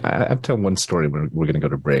 I'll tell one story when we're going to go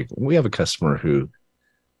to break. We have a customer who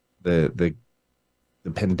the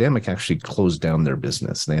pandemic actually closed down their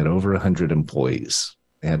business. They had over 100 employees.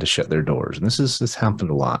 They had to shut their doors. And this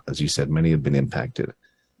happened a lot. As you said, many have been impacted.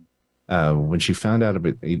 When she found out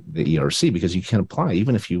about the ERC, because you can apply,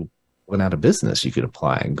 even if you went out of business, you could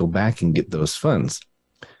apply and go back and get those funds.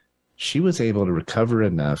 She was able to recover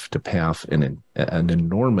enough to pay off an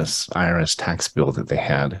enormous IRS tax bill that they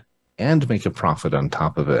had and make a profit on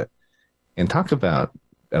top of it. And talk about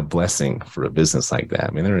a blessing for a business like that.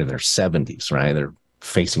 They're in their 70s, right? They're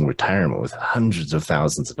facing retirement with hundreds of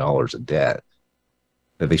thousands of dollars of debt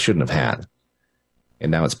that they shouldn't have had. And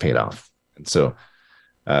now it's paid off. And so,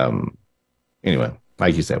 anyway,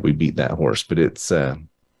 like you said, we beat that horse, but it's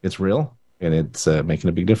real and it's making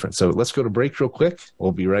a big difference. So let's go to break real quick.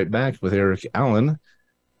 We'll be right back with Eric Allen,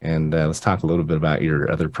 and let's talk a little bit about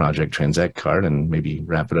your other project, Transact Card, and maybe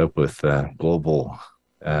wrap it up with global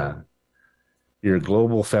your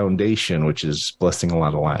global foundation, which is blessing a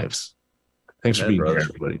lot of lives. Thanks for being here,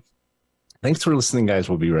 everybody. Thanks for listening, guys.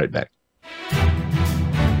 We'll be right back.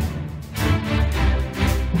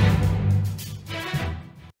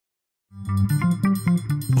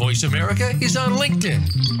 Voice America is on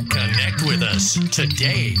LinkedIn. Connect with us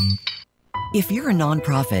today. If you're a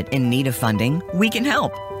nonprofit in need of funding, we can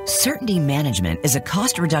help. Certainty Management is a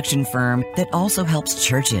cost reduction firm that also helps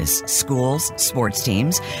churches, schools, sports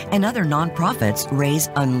teams, and other nonprofits raise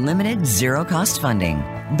unlimited zero-cost funding.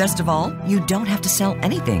 Best of all, you don't have to sell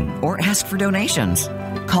anything or ask for donations.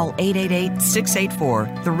 Call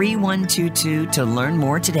 888-684-3122 to learn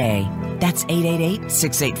more today. That's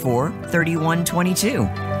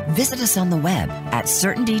 888-684-3122. Visit us on the web at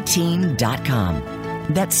CertaintyTeam.com.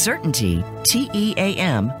 That's Certainty,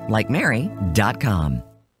 Team, like Mary.com.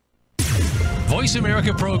 Voice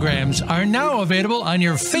America programs are now available on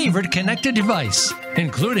your favorite connected device,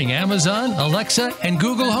 including Amazon, Alexa, and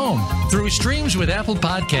Google Home. Through streams with Apple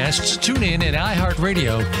Podcasts, TuneIn, and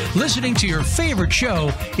iHeartRadio, listening to your favorite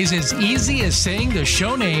show is as easy as saying the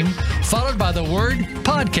show name followed by the word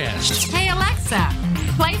podcast. Hey, Alexa,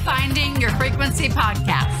 play Finding Your Frequency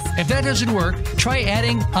podcast. If that doesn't work, try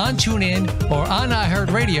adding on TuneIn or on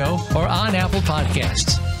iHeartRadio or on Apple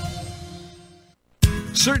Podcasts.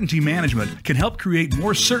 Certainty Management can help create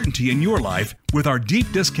more certainty in your life with our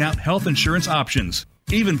deep discount health insurance options,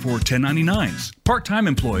 even for 1099s, part-time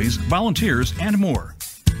employees, volunteers, and more.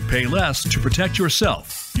 Pay less to protect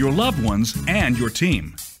yourself, your loved ones, and your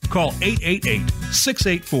team. Call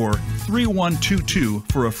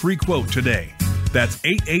 888-684-3122 for a free quote today. That's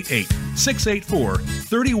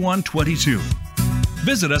 888-684-3122.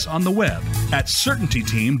 Visit us on the web at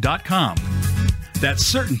CertaintyTeam.com. That's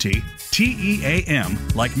Certainty, Team,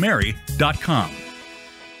 like Mary.com.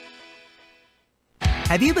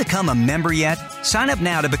 Have you become a member yet? Sign up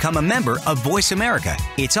now to become a member of Voice America.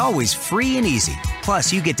 It's always free and easy.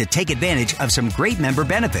 Plus, you get to take advantage of some great member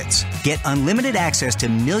benefits. Get unlimited access to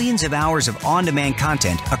millions of hours of on-demand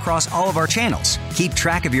content across all of our channels. Keep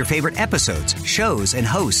track of your favorite episodes, shows, and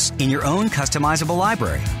hosts in your own customizable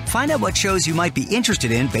library. Find out what shows you might be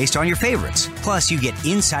interested in based on your favorites. Plus, you get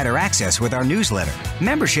insider access with our newsletter.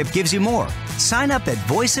 Membership gives you more. Sign up at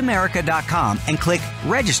voiceamerica.com and click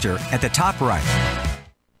register at the top right.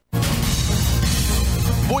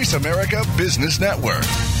 Voice America Business Network,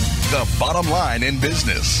 the bottom line in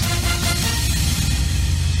business.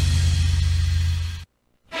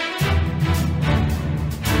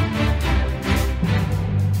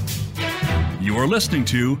 You are listening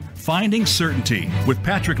to Finding Certainty with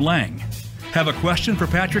Patrick Lang. Have a question for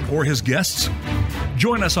Patrick or his guests?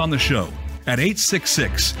 Join us on the show at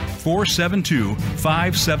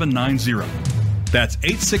 866-472-5790. That's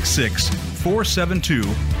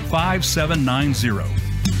 866-472-5790.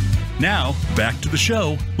 Now, back to the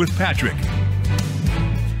show with Patrick.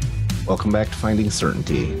 Welcome back to Finding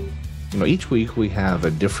Certainty. Each week we have a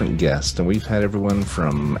different guest, and we've had everyone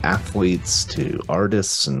from athletes to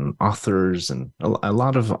artists and authors and a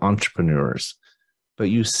lot of entrepreneurs. But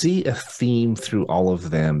you see a theme through all of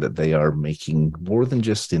them that they are making more than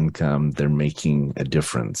just income. They're making a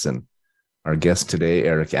difference. And our guest today,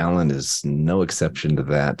 Eric Allen, is no exception to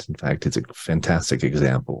that. In fact, it's a fantastic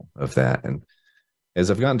example of that. And as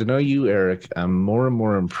I've gotten to know you, Eric, I'm more and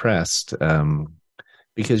more impressed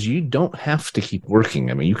because you don't have to keep working.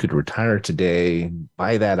 I mean, you could retire today,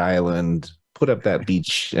 buy that island, put up that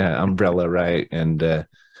beach umbrella, right, and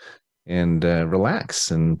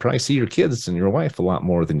relax and probably see your kids and your wife a lot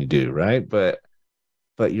more than you do, right? But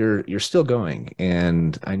you're still going,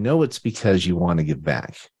 and I know it's because you want to give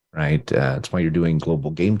back, right? It's why you're doing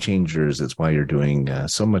Global Game Changers. It's why you're doing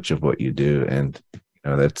so much of what you do, and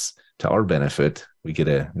that's to our benefit. We get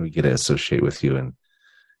to associate with you and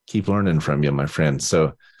keep learning from you, my friend.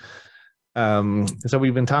 So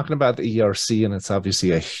we've been talking about the ERC, and it's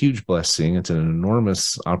obviously a huge blessing. It's an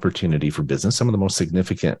enormous opportunity for business, some of the most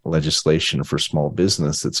significant legislation for small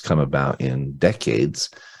business that's come about in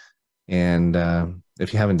decades. And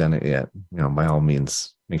if you haven't done it yet, by all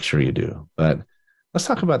means, make sure you do. But let's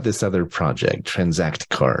talk about this other project, Transact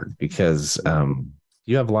Card, because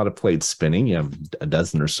you have a lot of plates spinning. You have a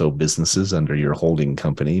dozen or so businesses under your holding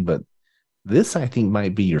company, but this, I think,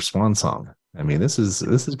 might be your swan song. I mean, this is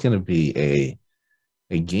going to be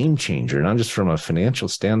a game changer, not just from a financial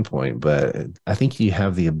standpoint, but I think you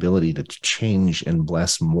have the ability to change and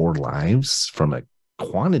bless more lives from a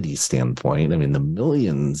quantity standpoint. I mean, the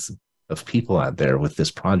millions of people out there with this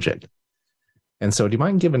project. And so do you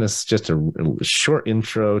mind giving us just a short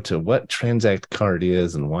intro to what Transact Card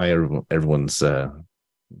is and why everyone's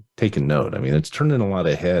taking note? I mean, it's turning a lot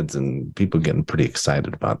of heads and people getting pretty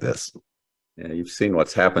excited about this. Yeah, you've seen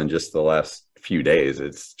what's happened just the last few days.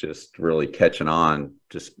 It's just really catching on,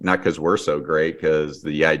 just not because we're so great, because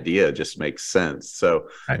the idea just makes sense. So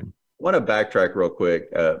Right. I want to backtrack real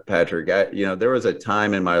quick, Patrick. There was a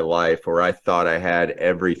time in my life where I thought I had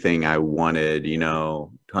everything I wanted,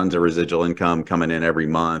 tons of residual income coming in every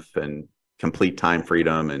month and complete time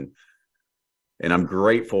freedom. And I'm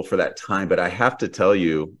grateful for that time. But I have to tell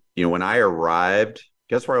you, when I arrived,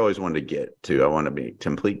 guess where I always wanted to get to? I want to be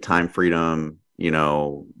complete time freedom,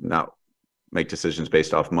 not make decisions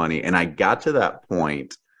based off money. And I got to that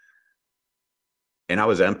point and I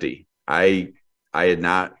was empty. I had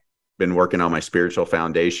not been working on my spiritual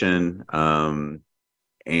foundation. And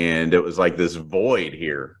it was like this void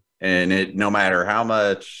here. And no matter how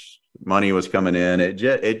much money was coming in,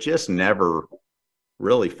 it just never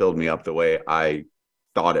really filled me up the way I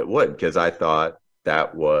thought it would, because I thought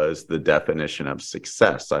that was the definition of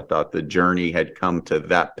success. I thought the journey had come to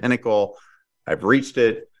that pinnacle. I've reached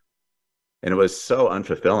it. And it was so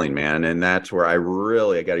unfulfilling, man. And that's where I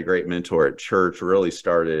got a great mentor at church, really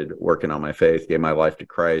started working on my faith, gave my life to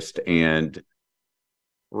Christ, and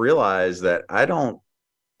realized that I don't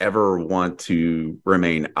ever want to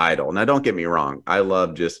remain idle. Now, don't get me wrong. I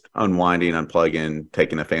love just unwinding, unplugging,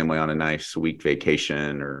 taking the family on a nice week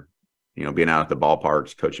vacation, or, being out at the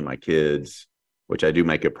ballparks, coaching my kids, which I do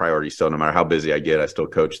make a priority still. No matter how busy I get, I still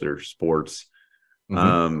coach their sports.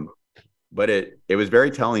 Mm-hmm. But it was very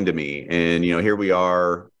telling to me. And, here we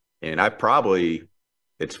are. And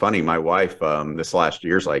it's funny, my wife this last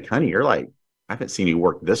year's like, honey, I haven't seen you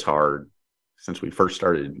work this hard since we first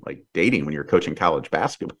started like dating when you're coaching college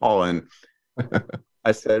basketball. And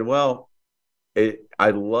I said, well,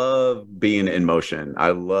 I love being in motion.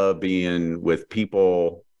 I love being with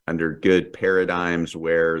people under good paradigms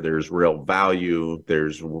where there's real value,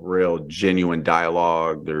 there's real genuine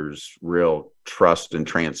dialogue, there's real trust and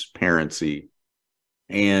transparency.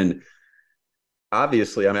 And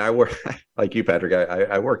obviously, I work like you, Patrick,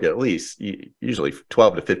 I work at least usually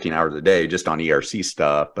 12 to 15 hours a day just on ERC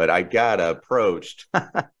stuff. But I got approached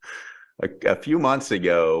a few months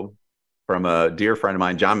ago from a dear friend of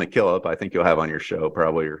mine, John McKillop. I think you'll have on your show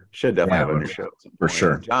probably, or should definitely have on your show. For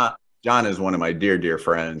sure. John is one of my dear, dear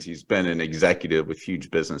friends. He's been an executive with huge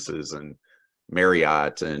businesses and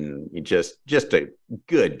Marriott, and he just a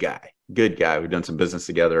good guy. We've done some business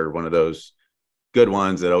together. One of those good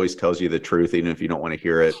ones that always tells you the truth, even if you don't want to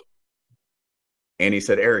hear it. And he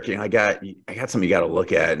said, Eric, I got something you got to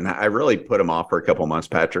look at. And I really put him off for a couple of months,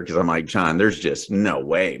 Patrick, because I'm like, John, there's just no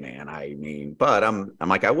way, man. But I'm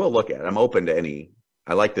like, I will look at it. I'm open to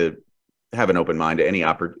I like to have an open mind to any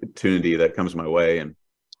opportunity that comes my way. And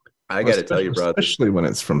I got to tell you, brother, especially when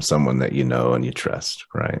it's from someone that you know and you trust,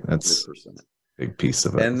 right? That's 100%. A big piece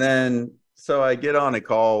of it. And then, so I get on a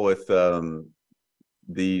call with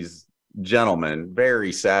these gentlemen,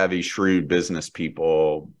 very savvy, shrewd business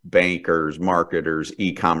people, bankers, marketers,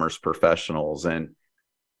 e-commerce professionals. And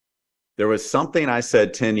there was something I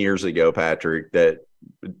said 10 years ago, Patrick, that,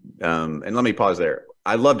 and let me pause there.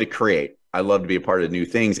 I love to create. I love to be a part of new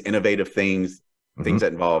things, innovative things, things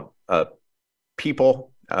that involve people,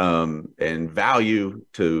 and value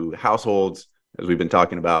to households, as we've been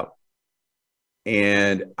talking about.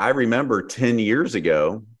 And I remember 10 years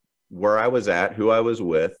ago where I was at, who I was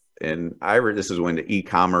with, and this is when the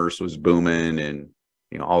e-commerce was booming, and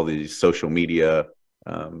all these social media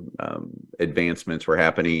advancements were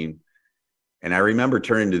happening. And I remember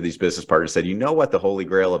turning to these business partners and said, you know what the holy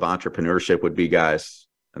grail of entrepreneurship would be, guys?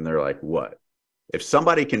 And they're like, what? If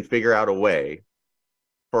somebody can figure out a way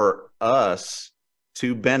for us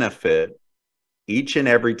to benefit each and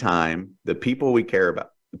every time the people we care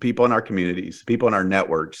about, the people in our communities, people in our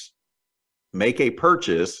networks, make a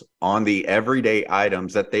purchase on the everyday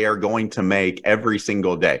items that they are going to make every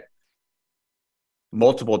single day,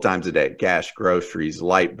 multiple times a day: gas, groceries,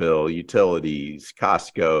 light bill, utilities,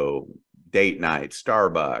 Costco, date night,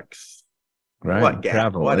 Starbucks, right?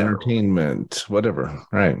 Travel, whatever. Entertainment, whatever,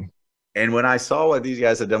 right? And when I saw what these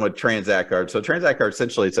guys had done with Transact Card, so Transact Card,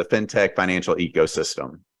 essentially, it's a fintech financial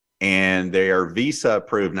ecosystem, and they are Visa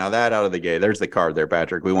approved. Now that out of the gate, there's the card there,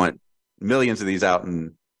 Patrick. We want millions of these out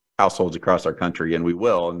in households across our country, and we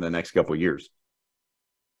will in the next couple of years.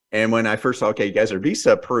 And when I first saw, okay, you guys are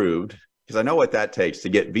Visa approved, because I know what that takes to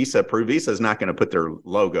get Visa approved. Visa is not going to put their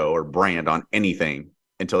logo or brand on anything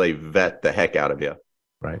until they vet the heck out of you.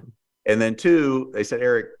 Right. And then two, they said,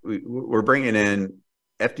 Eric, we're bringing in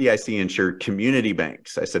FDIC insured community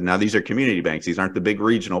banks. I said, now these are community banks. These aren't the big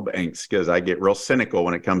regional banks, because I get real cynical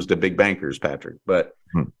when it comes to big bankers, Patrick. But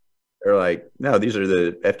they're like, no, these are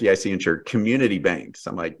the FDIC insured community banks.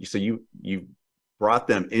 I'm like, so you brought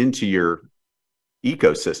them into your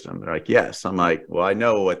ecosystem. They're like, yes. I'm like, well, I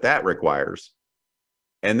know what that requires.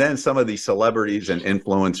 And then some of these celebrities and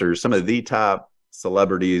influencers, some of the top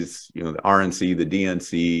celebrities, the RNC, the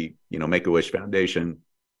DNC, Make-A-Wish Foundation,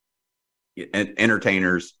 and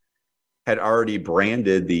entertainers had already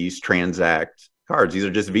branded these Transact cards. These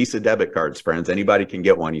are just Visa debit cards, friends. Anybody can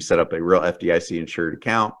get one. You set up a real FDIC insured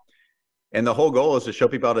account. And the whole goal is to show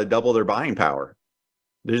people how to double their buying power.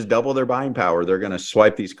 They just double their buying power. They're going to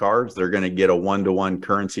swipe these cards. They're going to get a 1-to-1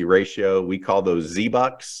 currency ratio. We call those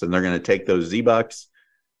Z-Bucks. And they're going to take those Z-Bucks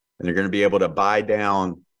and they're going to be able to buy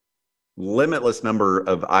down limitless number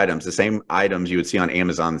of items, the same items you would see on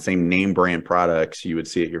Amazon, the same name brand products you would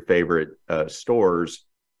see at your favorite stores,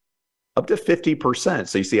 up to 50%.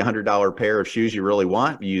 So you see $100 pair of shoes you really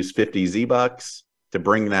want, you use 50 Z-Bucks to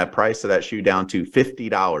bring that price of that shoe down to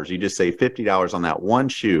 $50. You just save $50 on that one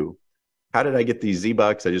shoe. How did I get these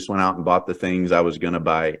Z-Bucks? I just went out and bought the things I was going to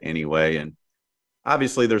buy anyway. And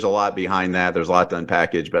obviously there's a lot behind that. There's a lot to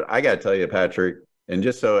unpackage, but I got to tell you, Patrick, and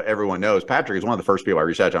just so everyone knows, Patrick is one of the first people I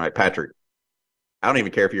reached out to. I'm like, Patrick, I don't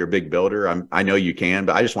even care if you're a big builder. I know you can,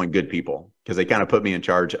 but I just want good people, because they kind of put me in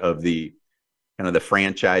charge of the kind of the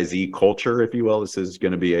franchisee culture, if you will. This is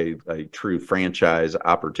going to be a true franchise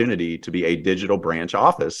opportunity to be a digital branch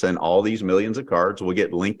office. And all these millions of cards will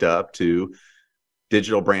get linked up to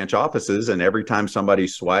digital branch offices. And every time somebody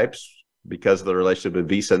swipes, because of the relationship with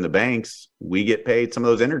Visa and the banks, we get paid some of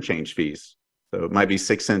those interchange fees. So it might be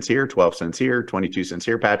 6 cents here, 12 cents here, 22 cents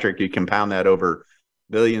here. Patrick, you compound that over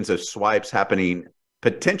billions of swipes happening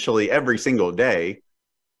potentially every single day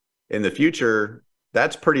in the future.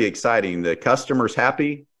 That's pretty exciting. The customer's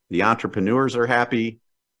happy, the entrepreneurs are happy,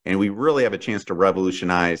 and we really have a chance to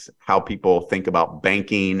revolutionize how people think about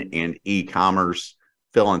banking and e-commerce,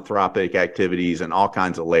 philanthropic activities, and all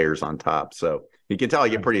kinds of layers on top. So you can tell I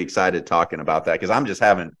get pretty excited talking about that, because I'm just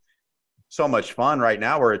having so much fun right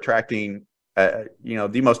now. We're attracting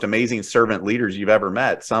the most amazing servant leaders you've ever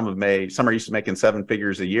met. Some are used to making 7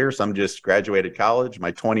 figures a year. Some just graduated college.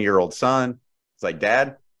 My 20-year-old son is like,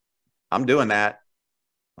 Dad, I'm doing that.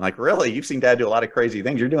 I'm like, really? You've seen Dad do a lot of crazy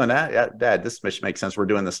things. You're doing that? Yeah, Dad, this makes sense. We're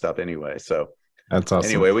doing this stuff anyway. So that's awesome.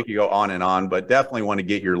 Anyway, we could go on and on, but definitely want to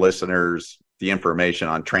get your listeners the information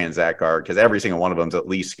on Transact Card, because every single one of them is at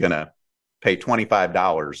least going to pay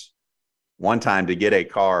 $25 one time to get a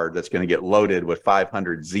card that's going to get loaded with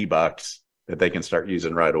 500 Z-Bucks that they can start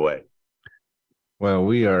using right away. Well,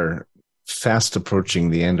 we are fast approaching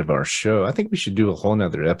the end of our show. I think we should do a whole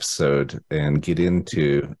nother episode and get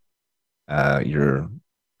into your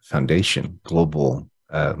foundation, global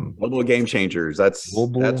game changers. That's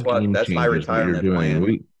my retirement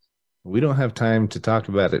plan. We don't have time to talk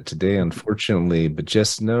about it today, unfortunately, but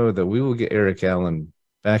just know that we will get Eric Allen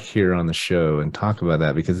back here on the show and talk about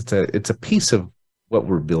that, because it's a piece of what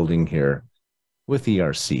we're building here with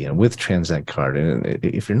ERC and with Transact Card. And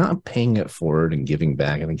if you're not paying it forward and giving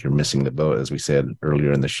back, I think you're missing the boat, as we said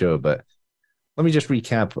earlier in the show. But let me just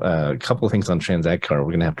recap a couple of things on Transact Card. We're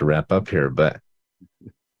going to have to wrap up here, but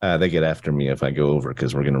they get after me if I go over,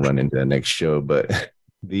 because we're going to run into the next show. But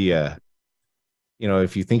if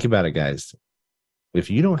you think about it, guys, if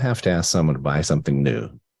you don't have to ask someone to buy something new,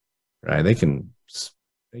 right? They can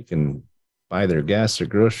buy their gas, their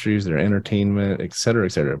groceries, their entertainment, et cetera,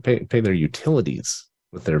 pay their utilities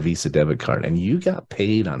with their Visa debit card. And you got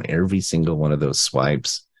paid on every single one of those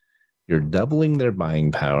swipes. You're doubling their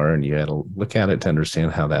buying power, and you had to look at it to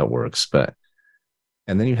understand how that works.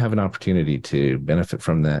 And then you have an opportunity to benefit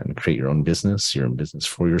from that and create your own business, your own business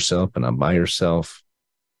for yourself and not by yourself.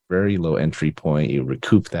 Very low entry point. You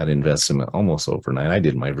recoup that investment almost overnight. I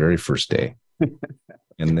did my very first day.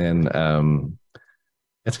 And then,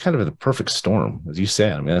 it's kind of the perfect storm, as you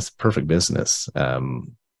said. I mean, that's perfect business.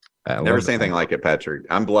 Never seen anything like it, Patrick.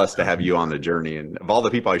 I'm blessed to have you on the journey. And of all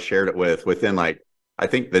the people I shared it with, within I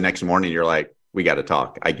think the next morning, you're like, we got to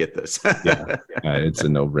talk. I get this. Yeah, it's a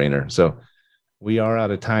no-brainer. So we are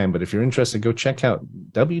out of time, but if you're interested, go check out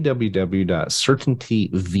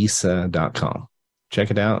www.certaintyvisa.com.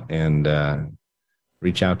 Check it out and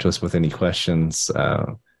reach out to us with any questions.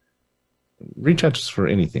 Reach out to us for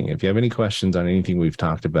anything. If you have any questions on anything we've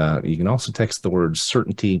talked about, you can also text the word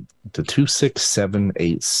certainty to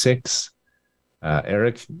 26786.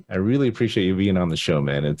 Eric, I really appreciate you being on the show,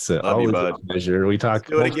 man. It's always a pleasure. We talk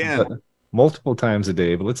multiple times a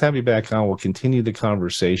day, but let's have you back on. We'll continue the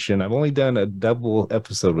conversation. I've only done a double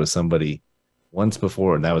episode with somebody once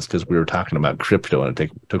before, and that was because we were talking about crypto, and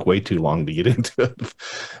it took way too long to get into it.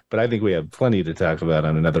 But I think we have plenty to talk about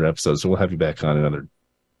on another episode, so we'll have you back on another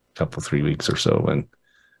couple 3 weeks or so and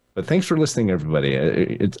But thanks for listening, everybody.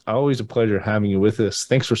 It's always a pleasure having you with us.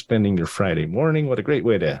 Thanks for spending your Friday morning. What a great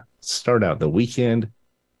way to start out the weekend.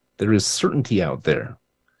 There is certainty out there.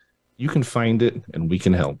 You can find it, and we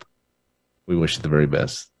can help. We wish you the very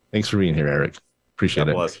best. Thanks for being here, Eric. Appreciate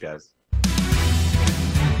it. God bless, guys.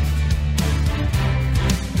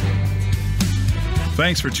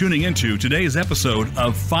 Thanks for tuning into today's episode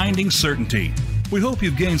of Finding Certainty. We hope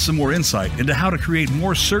you've gained some more insight into how to create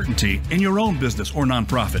more certainty in your own business or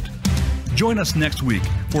nonprofit. Join us next week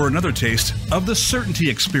for another taste of the Certainty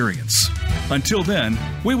Experience. Until then,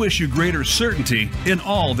 we wish you greater certainty in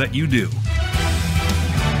all that you do.